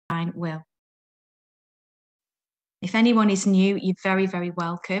divine will. If anyone is new, you're very, very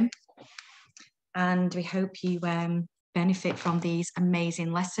welcome. And we hope you benefit from these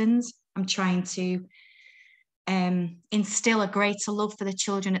amazing lessons. I'm trying to instill a greater love for the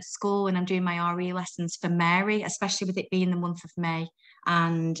children at school when I'm doing my RE lessons for Mary, especially with it being the month of May.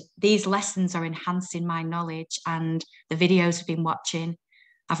 And these lessons are enhancing my knowledge, and the videos I've been watching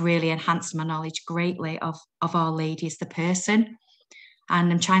have really enhanced my knowledge greatly of Our Lady as the person.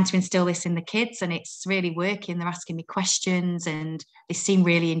 And I'm trying to instill this in the kids, and it's really working. They're asking me questions and they seem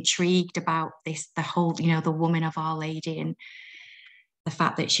really intrigued about this, the whole, the woman of Our Lady and the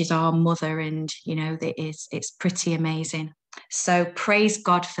fact that she's our mother, and, it's pretty amazing. So praise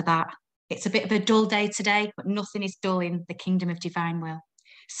God for that. It's a bit of a dull day today, but nothing is dull in the kingdom of divine will.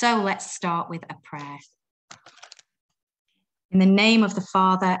 So let's start with a prayer. In the name of the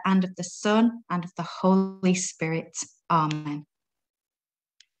Father, and of the Son, and of the Holy Spirit. Amen.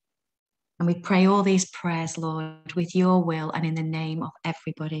 And we pray all these prayers, Lord, with your will and in the name of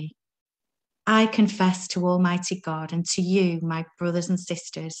everybody. I confess to Almighty God and to you, my brothers and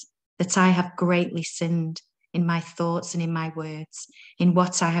sisters, that I have greatly sinned in my thoughts and in my words, in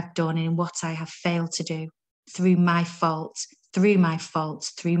what I have done and in what I have failed to do, through my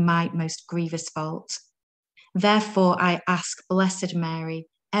most grievous fault. Therefore, I ask Blessed Mary,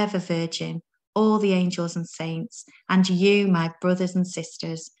 ever Virgin, all the angels and saints, and you, my brothers and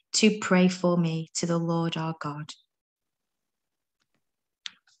sisters, to pray for me to the Lord our God.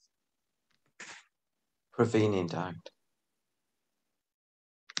 Prevenient Act.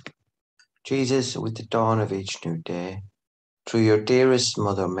 Jesus, with the dawn of each new day, through your dearest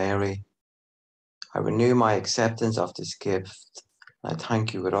Mother Mary, I renew my acceptance of this gift, and I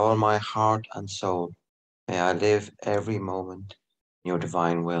thank you with all my heart and soul. May I live every moment in your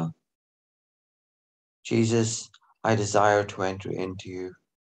divine will. Jesus, I desire to enter into you,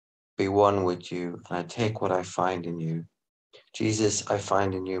 be one with you, and I take what I find in you. Jesus, I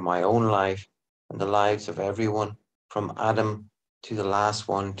find in you my own life and the lives of everyone from Adam to the last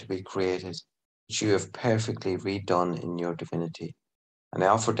one to be created, which you have perfectly redone in your divinity. And I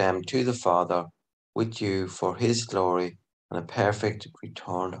offer them to the Father with you for his glory and a perfect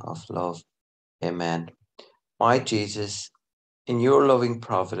return of love. Amen. My Jesus, in your loving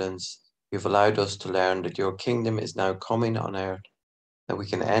providence, you've allowed us to learn that your kingdom is now coming on earth, that we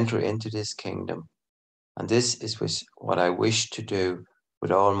can enter into this kingdom. And this is what I wish to do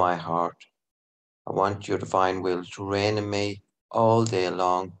with all my heart. I want your divine will to reign in me all day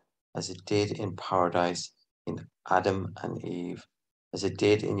long, as it did in paradise in Adam and Eve, as it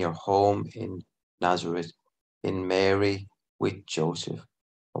did in your home in Nazareth, in Mary with Joseph.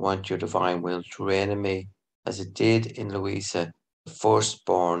 I want your divine will to reign in me, as it did in Louisa, the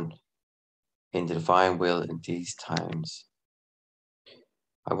firstborn, in the divine will in these times.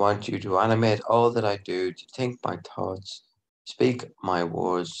 I want you to animate all that I do, to think my thoughts, speak my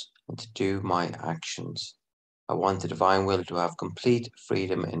words, and to do my actions. I want the divine will to have complete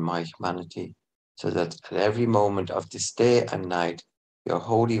freedom in my humanity, so that at every moment of this day and night, your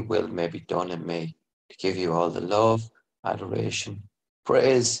holy will may be done in me, to give you all the love, adoration,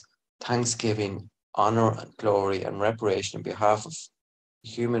 praise, thanksgiving, honor, and glory, and reparation on behalf of the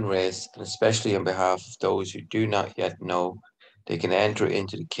human race, and especially on behalf of those who do not yet know they can enter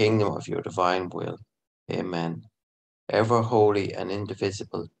into the kingdom of your divine will. Amen. Ever holy and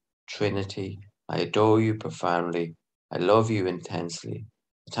indivisible Trinity, I adore you profoundly. I love you intensely.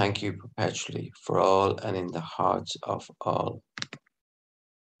 Thank you perpetually for all and in the hearts of all.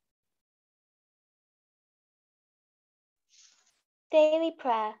 Daily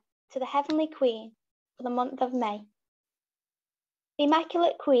prayer to the Heavenly Queen for the month of May.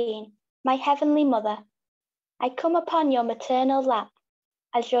 Immaculate Queen, my Heavenly Mother, I come upon your maternal lap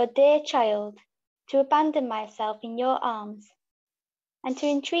as your dear child, to abandon myself in your arms, and to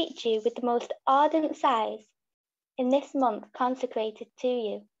entreat you with the most ardent sighs in this month consecrated to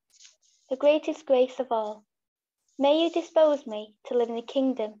you, the greatest grace of all. May you dispose me to live in the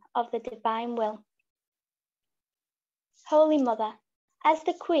kingdom of the divine will. Holy Mother, as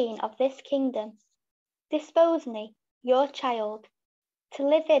the Queen of this kingdom, dispose me, your child, to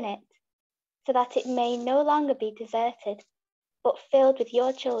live in it, so that it may no longer be deserted, but filled with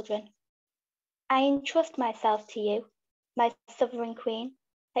your children. I entrust myself to you, my sovereign Queen,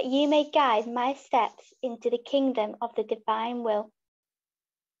 that you may guide my steps into the kingdom of the divine will.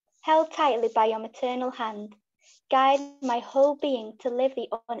 Held tightly by your maternal hand, guide my whole being to live the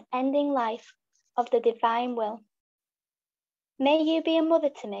unending life of the divine will. May you be a mother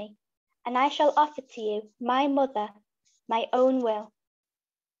to me, and I shall offer to you, my mother, my own will,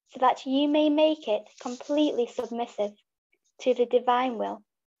 so that you may make it completely submissive to the divine will,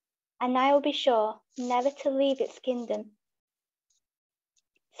 and I will be sure never to leave its kingdom.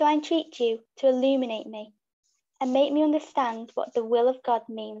 So I entreat you to illuminate me and make me understand what the will of God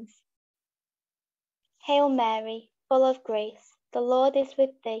means. Hail Mary, full of grace, the Lord is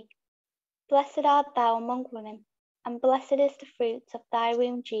with thee. Blessed art thou among women, and blessed is the fruit of thy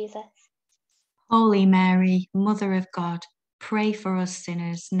womb, Jesus. Holy Mary, Mother of God, pray for us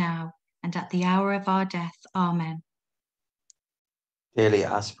sinners now and at the hour of our death. Amen. Daily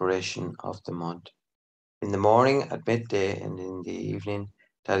aspiration of the month. In the morning, at midday, and in the evening,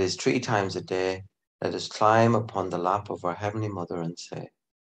 that is 3 times a day, let us climb upon the lap of our Heavenly Mother and say,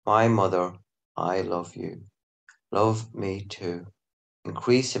 My Mother, I love you. Love me too.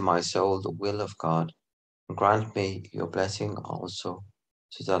 Increase in my soul the will of God, and grant me your blessing also,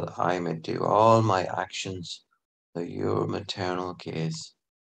 so that I may do all my actions through your maternal gaze.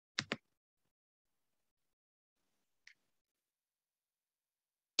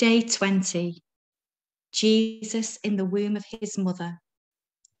 Day 20. Jesus in the womb of his mother.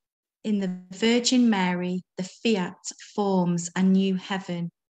 In the Virgin Mary, the Fiat forms a new heaven,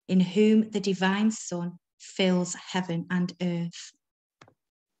 in whom the divine Son fills heaven and earth.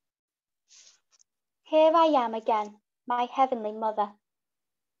 Here I am again, my heavenly Mother.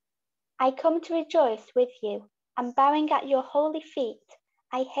 I come to rejoice with you, and bowing at your holy feet,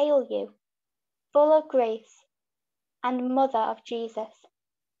 I hail you, full of grace and Mother of Jesus.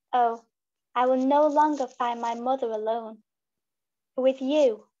 Oh, I will no longer find my mother alone. With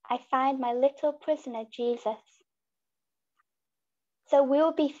you, I find my little prisoner Jesus. So we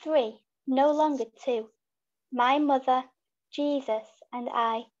will be 3, no longer 2. My mother, Jesus, and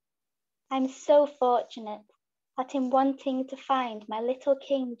I. I'm so fortunate that in wanting to find my little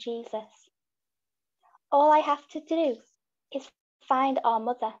King Jesus, all I have to do is find our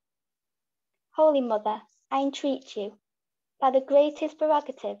mother. Holy Mother, I entreat you, by the greatest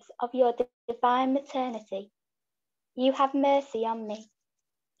prerogatives of your divine maternity, you have mercy on me,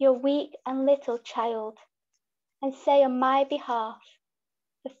 your weak and little child, and say on my behalf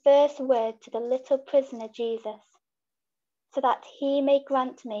the first word to the little prisoner Jesus, so that he may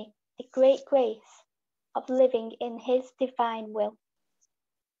grant me the great grace of living in his divine will.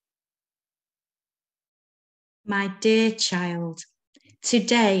 My dear child,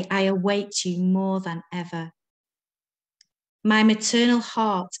 today I await you more than ever. My maternal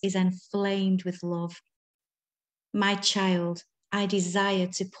heart is enflamed with love. My child, I desire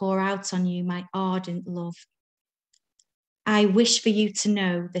to pour out on you my ardent love. I wish for you to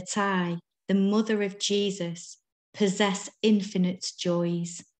know that I, the mother of Jesus, possess infinite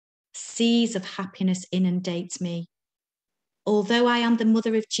joys. Seas of happiness inundate me. Although I am the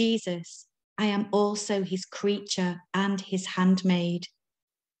mother of Jesus, I am also his creature and his handmaid.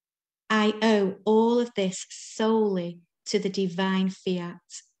 I owe all of this solely to the divine fiat,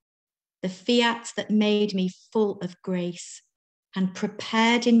 the fiat that made me full of grace and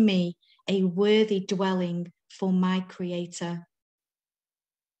prepared in me a worthy dwelling for my Creator.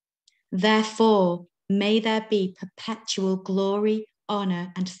 Therefore, may there be perpetual glory,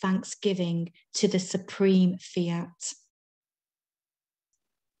 honor, and thanksgiving to the supreme fiat.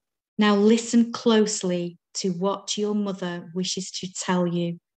 Now listen closely to what your mother wishes to tell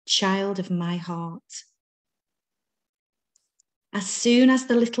you, child of my heart. As soon as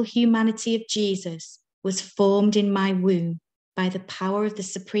the little humanity of Jesus was formed in my womb by the power of the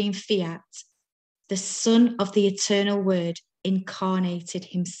supreme fiat, the Son of the eternal Word incarnated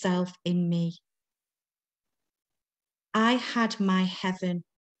himself in me. I had my heaven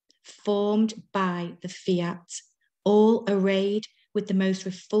formed by the fiat, all arrayed with the most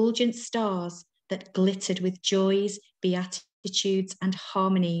refulgent stars that glittered with joys, beatitudes, and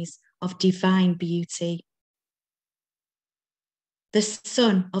harmonies of divine beauty. The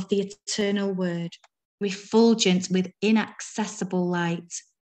Son of the eternal Word, refulgent with inaccessible light,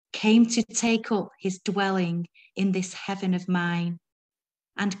 came to take up his dwelling in this heaven of mine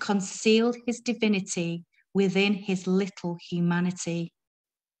and concealed his divinity within his little humanity.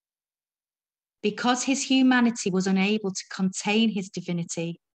 Because his humanity was unable to contain his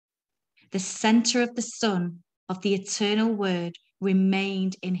divinity, the center of the Son of the eternal Word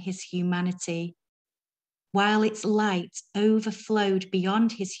remained in his humanity, while its light overflowed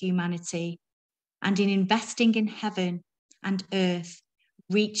beyond his humanity, and in investing in heaven and earth,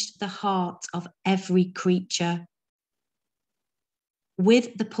 reached the heart of every creature.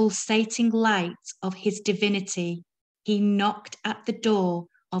 With the pulsating light of his divinity, he knocked at the door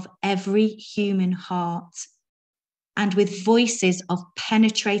of every human heart, and with voices of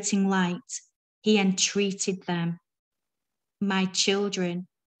penetrating light, he entreated them, "My children,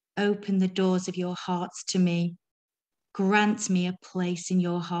 open the doors of your hearts to me. grant me a place in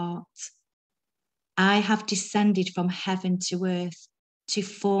your heart. I have descended from heaven to earth to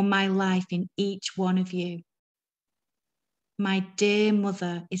form my life in each one of you. My dear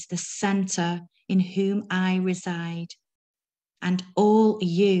mother is the centre in whom I reside, and all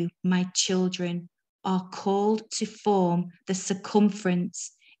you, my children, are called to form the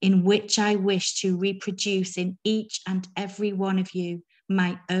circumference in which I wish to reproduce in each and every one of you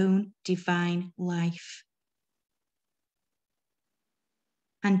my own divine life.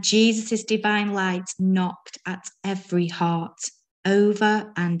 And Jesus' divine light knocked at every heart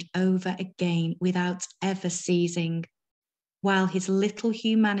over and over again without ever ceasing, while his little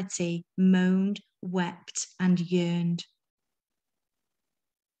humanity moaned, wept, and yearned.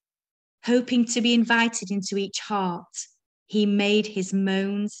 Hoping to be invited into each heart, he made his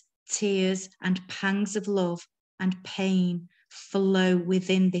moans, tears, and pangs of love and pain flow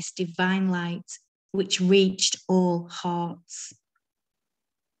within this divine light, which reached all hearts.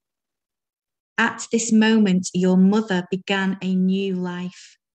 At this moment, your mother began a new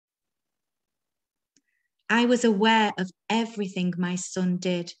life. I was aware of everything my son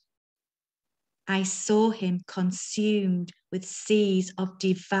did. I saw him consumed with seas of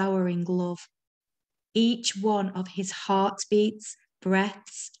devouring love. Each one of his heartbeats,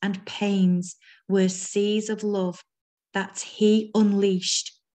 breaths, and pains were seas of love that he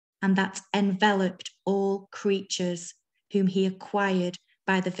unleashed and that enveloped all creatures whom he acquired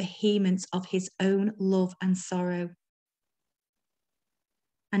by the vehemence of his own love and sorrow.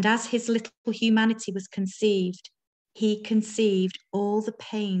 And as his little humanity was conceived, he conceived all the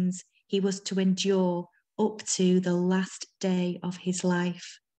pains he was to endure up to the last day of his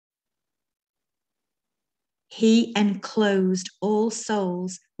life. He enclosed all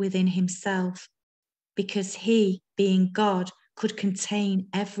souls within himself, because he, being God, could contain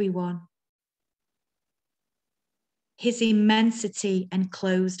everyone. His immensity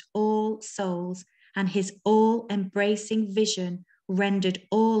enclosed all souls, and his all-embracing vision rendered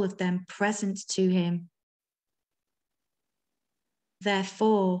all of them present to him.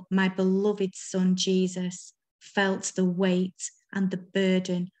 Therefore, my beloved Son Jesus felt the weight and the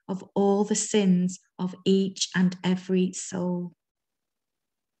burden of all the sins of each and every soul.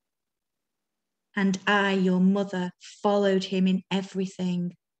 And I, your mother, followed him in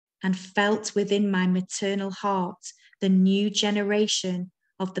everything, and felt within my maternal heart the new generation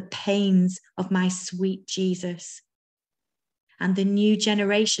of the pains of my sweet Jesus, and the new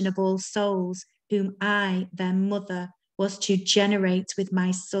generation of all souls whom I, their mother, was to generate with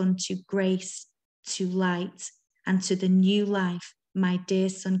my son to grace, to light, and to the new life my dear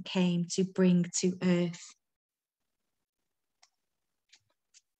son came to bring to earth.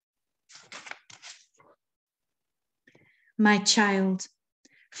 My child,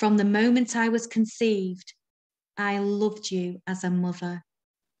 from the moment I was conceived, I loved you as a mother.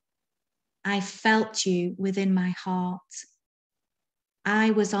 I felt you within my heart.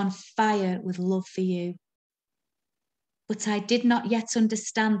 I was on fire with love for you. But I did not yet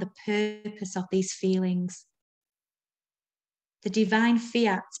understand the purpose of these feelings. The divine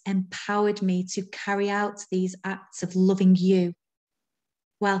fiat empowered me to carry out these acts of loving you,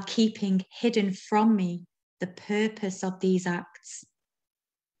 while keeping hidden from me the purpose of these acts.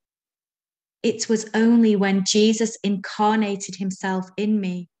 It was only when Jesus incarnated himself in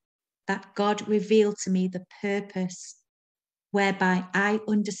me that God revealed to me the purpose, whereby I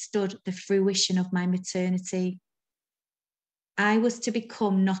understood the fruition of my maternity. I was to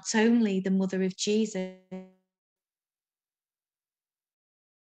become not only the mother of Jesus,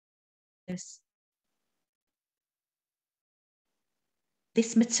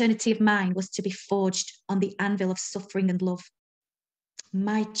 this maternity of mine was to be forged on the anvil of suffering and love.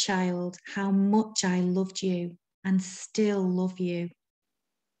 My child, how much I loved you and still love you.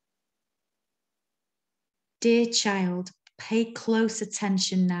 Dear child, pay close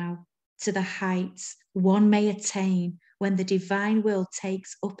attention now to the heights one may attain when the divine will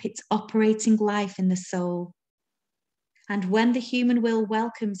takes up its operating life in the soul, and when the human will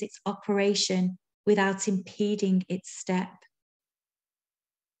welcomes its operation without impeding its step.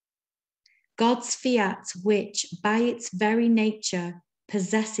 God's fiat, which by its very nature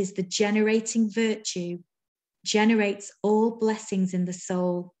possesses the generating virtue, generates all blessings in the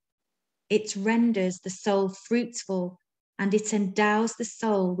soul. It renders the soul fruitful, and it endows the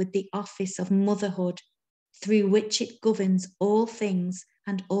soul with the office of motherhood, through which it governs all things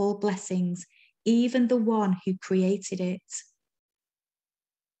and all blessings, even the one who created it.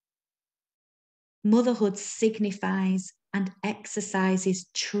 Motherhood signifies and exercises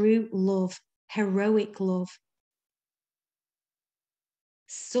true love, heroic love.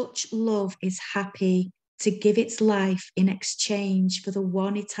 Such love is happy, to give its life in exchange for the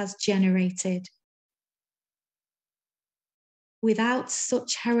one it has generated. Without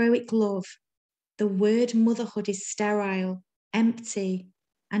such heroic love, the word motherhood is sterile, empty,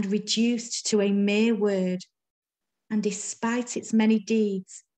 and reduced to a mere word, and despite its many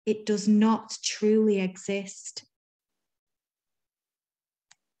deeds, it does not truly exist.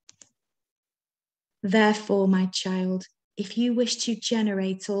 Therefore, my child, if you wish to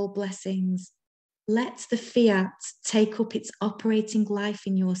generate all blessings, let the fiat take up its operating life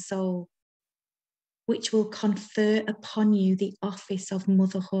in your soul, which will confer upon you the office of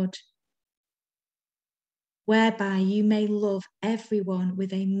motherhood, whereby you may love everyone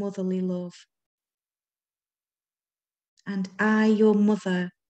with a motherly love. And I, your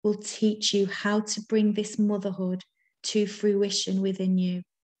mother, will teach you how to bring this motherhood to fruition within you,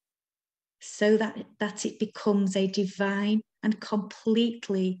 so that it becomes a divine and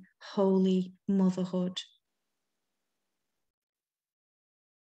completely holy motherhood.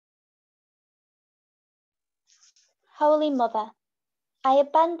 Holy Mother, I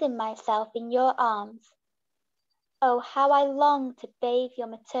abandon myself in your arms. Oh, how I long to bathe your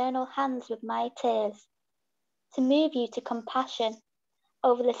maternal hands with my tears, to move you to compassion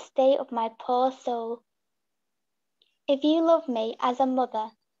over the state of my poor soul. If you love me as a mother,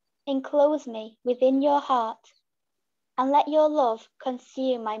 enclose me within your heart, and let your love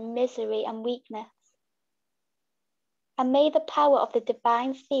consume my misery and weakness. And may the power of the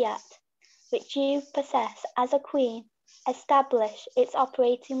divine fiat, which you possess as a queen, establish its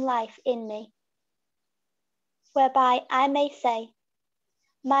operating life in me, whereby I may say,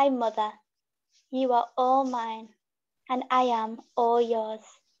 my mother, you are all mine, and I am all yours.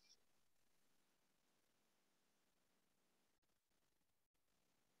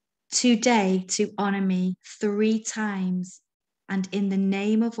 Today to honour me 3 times, and in the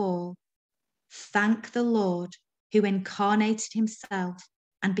name of all, thank the Lord who incarnated himself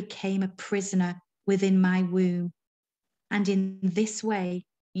and became a prisoner within my womb. And in this way,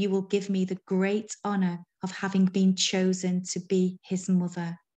 you will give me the great honour of having been chosen to be his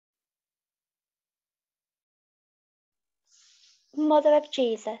mother. Mother of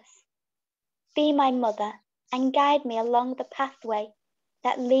Jesus, be my mother and guide me along the pathway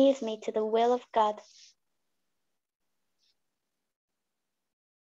that leads me to the will of God.